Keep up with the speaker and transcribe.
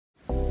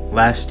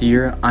Last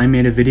year, I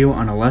made a video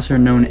on a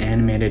lesser-known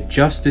animated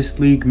Justice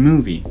League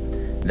movie.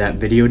 That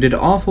video did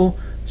awful,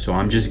 so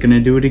I'm just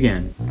gonna do it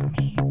again.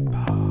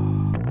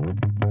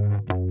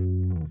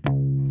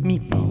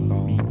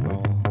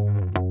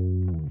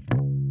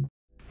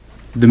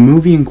 The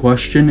movie in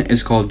question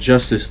is called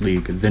Justice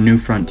League: The New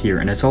Frontier,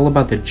 and it's all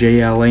about the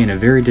JLA in a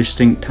very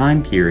distinct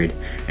time period,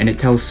 and it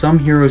tells some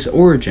heroes'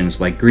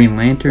 origins like Green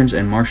Lanterns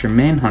and Martian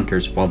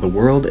Manhunters while the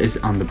world is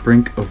on the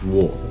brink of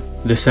war.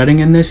 The setting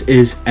in this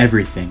is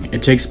everything.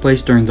 It takes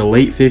place during the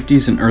late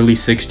 50s and early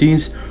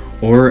 60s,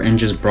 or in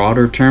just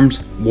broader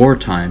terms, war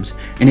times,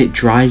 and it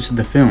drives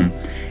the film.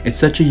 It's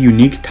such a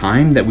unique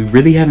time that we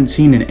really haven't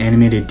seen an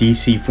animated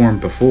DC form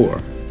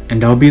before.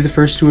 And I'll be the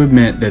first to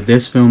admit that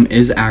this film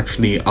is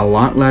actually a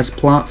lot less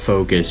plot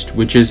focused,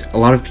 which is a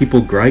lot of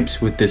people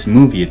gripes with this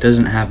movie. It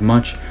doesn't have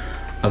much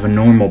of a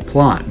normal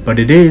plot, but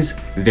it is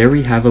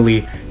very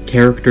heavily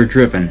character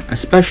driven,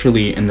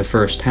 especially in the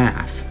first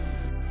half.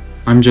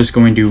 I'm just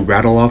going to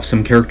rattle off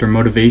some character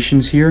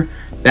motivations here.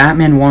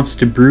 Batman wants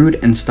to brood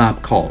and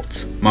stop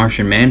cults.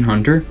 Martian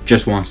Manhunter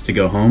just wants to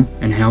go home,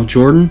 and Hal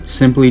Jordan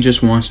simply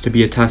just wants to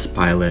be a test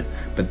pilot,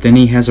 but then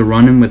he has a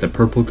run-in with a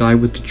purple guy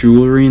with the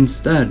jewelry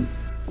instead.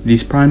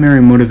 These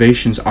primary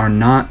motivations are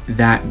not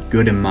that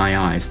good in my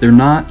eyes. They're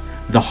not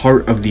the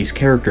heart of these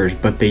characters,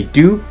 but they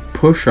do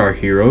push our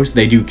heroes,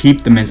 they do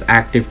keep them as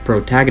active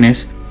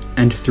protagonists,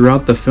 and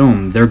throughout the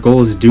film, their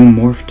goals do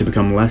morph to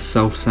become less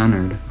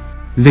self-centered.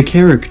 The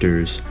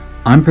characters.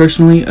 I'm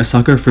personally a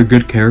sucker for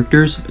good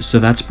characters, so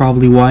that's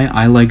probably why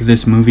I like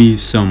this movie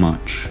so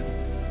much.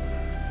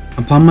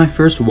 Upon my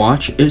first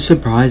watch, it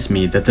surprised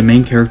me that the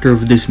main character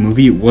of this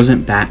movie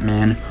wasn't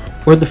Batman,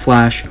 or the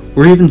Flash,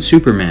 or even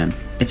Superman.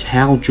 It's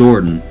Hal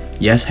Jordan.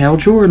 Yes, Hal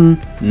Jordan,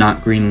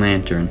 not Green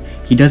Lantern.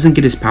 He doesn't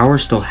get his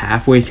powers till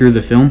halfway through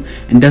the film,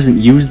 and doesn't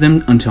use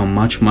them until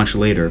much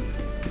later.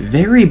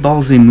 Very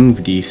ballsy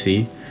move,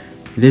 DC.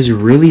 This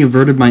really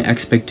averted my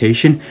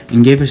expectation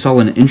and gave us all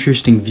an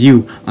interesting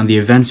view on the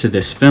events of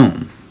this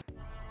film.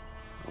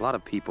 A lot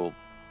of people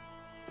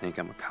think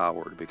I'm a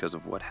coward because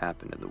of what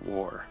happened in the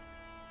war.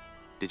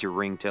 Did your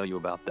ring tell you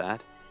about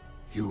that?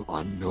 You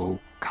are no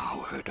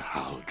coward,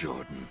 Hal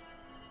Jordan.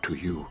 To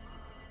you,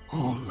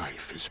 all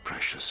life is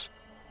precious,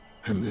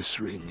 and this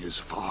ring is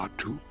far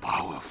too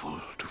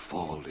powerful to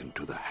fall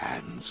into the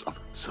hands of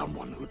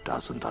someone who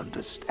doesn't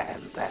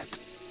understand that.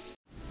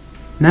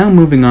 Now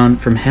moving on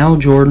from Hal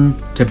Jordan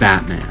to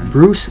Batman.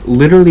 Bruce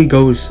literally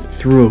goes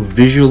through a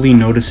visually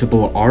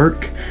noticeable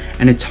arc,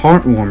 and it's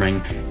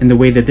heartwarming in the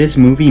way that this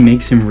movie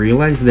makes him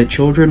realize that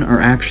children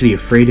are actually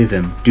afraid of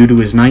him due to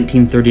his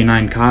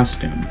 1939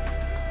 costume.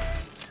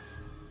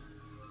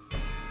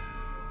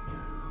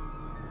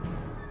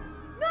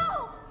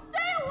 No!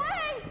 Stay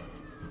away!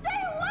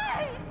 Stay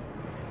away!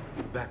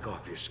 Back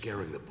off, you're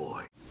scaring the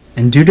boy.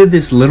 And due to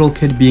this little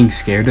kid being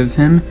scared of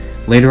him,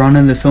 later on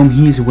in the film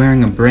he is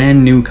wearing a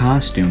brand new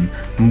costume,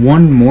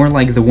 one more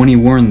like the one he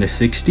wore in the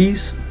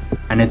 60s.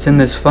 And it's in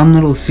this fun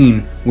little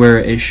scene where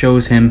it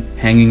shows him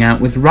hanging out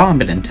with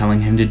Robin and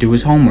telling him to do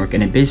his homework,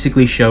 and it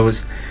basically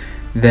shows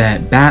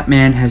that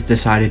Batman has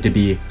decided to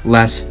be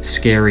less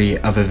scary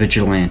of a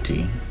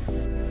vigilante.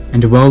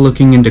 And while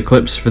looking into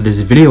clips for this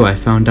video, I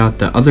found out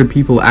that other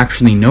people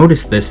actually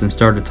noticed this and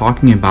started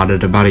talking about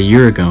it about a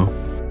year ago.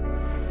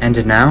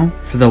 And now,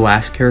 for the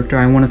last character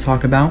I want to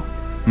talk about,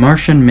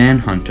 Martian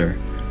Manhunter.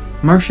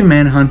 Martian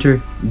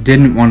Manhunter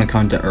didn't want to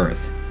come to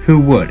Earth. Who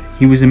would?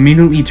 He was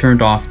immediately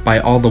turned off by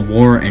all the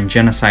war and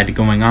genocide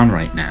going on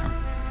right now.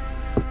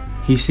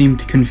 He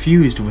seemed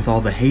confused with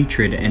all the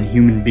hatred in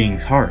human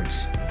beings'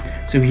 hearts.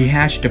 So he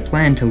hatched a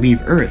plan to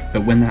leave Earth,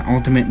 but when that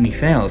ultimately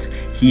fails,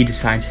 he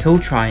decides he'll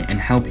try and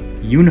help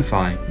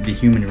unify the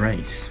human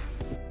race.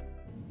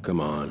 Come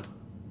on,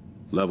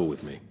 level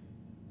with me.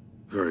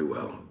 Very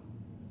well.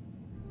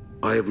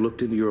 I have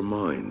looked into your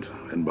mind,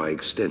 and by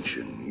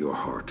extension, your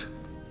heart.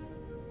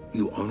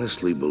 You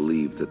honestly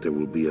believe that there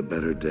will be a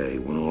better day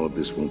when all of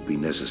this won't be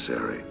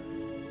necessary.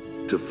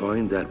 To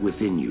find that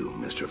within you,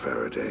 Mr.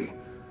 Faraday,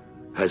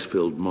 has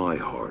filled my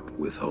heart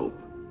with hope.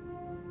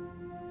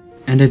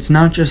 And it's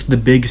not just the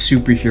big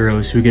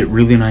superheroes who get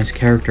really nice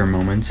character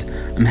moments.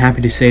 I'm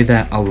happy to say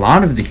that a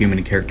lot of the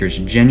human characters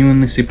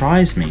genuinely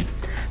surprised me.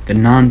 The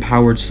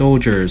non-powered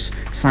soldiers,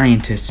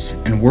 scientists,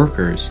 and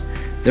workers.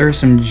 There are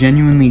some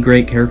genuinely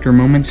great character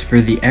moments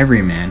for the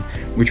everyman,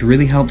 which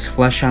really helps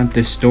flesh out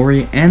this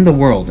story and the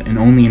world in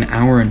only an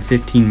hour and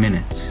 15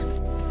 minutes.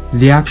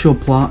 The actual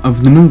plot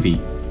of the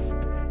movie.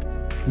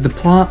 The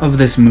plot of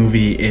this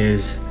movie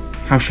is,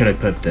 how should I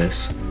put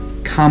this,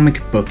 comic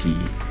booky.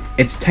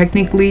 It's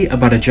technically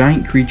about a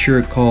giant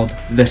creature called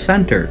the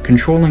Center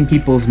controlling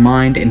people's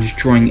mind and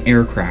destroying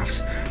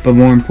aircrafts, but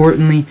more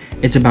importantly,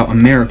 it's about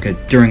America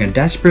during a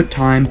desperate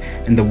time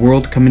and the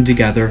world coming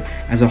together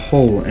as a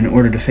whole in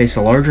order to face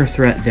a larger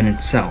threat than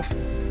itself.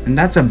 And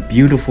that's a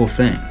beautiful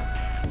thing.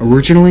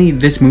 Originally,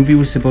 this movie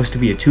was supposed to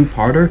be a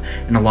two-parter,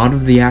 and a lot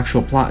of the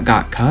actual plot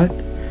got cut,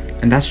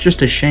 and that's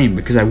just a shame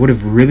because I would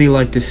have really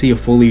liked to see a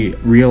fully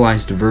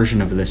realized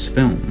version of this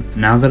film.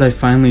 Now that I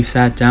finally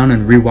sat down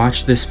and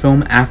rewatched this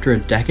film after a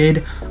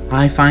decade,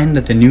 I find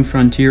that The New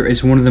Frontier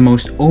is one of the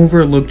most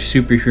overlooked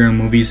superhero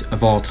movies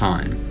of all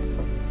time.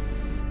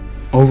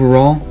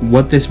 Overall,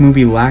 what this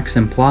movie lacks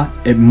in plot,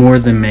 it more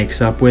than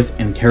makes up with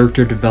in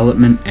character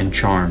development and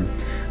charm.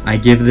 I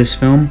give this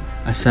film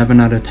a 7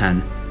 out of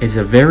 10. It's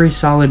a very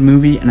solid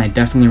movie and I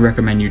definitely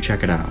recommend you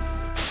check it out.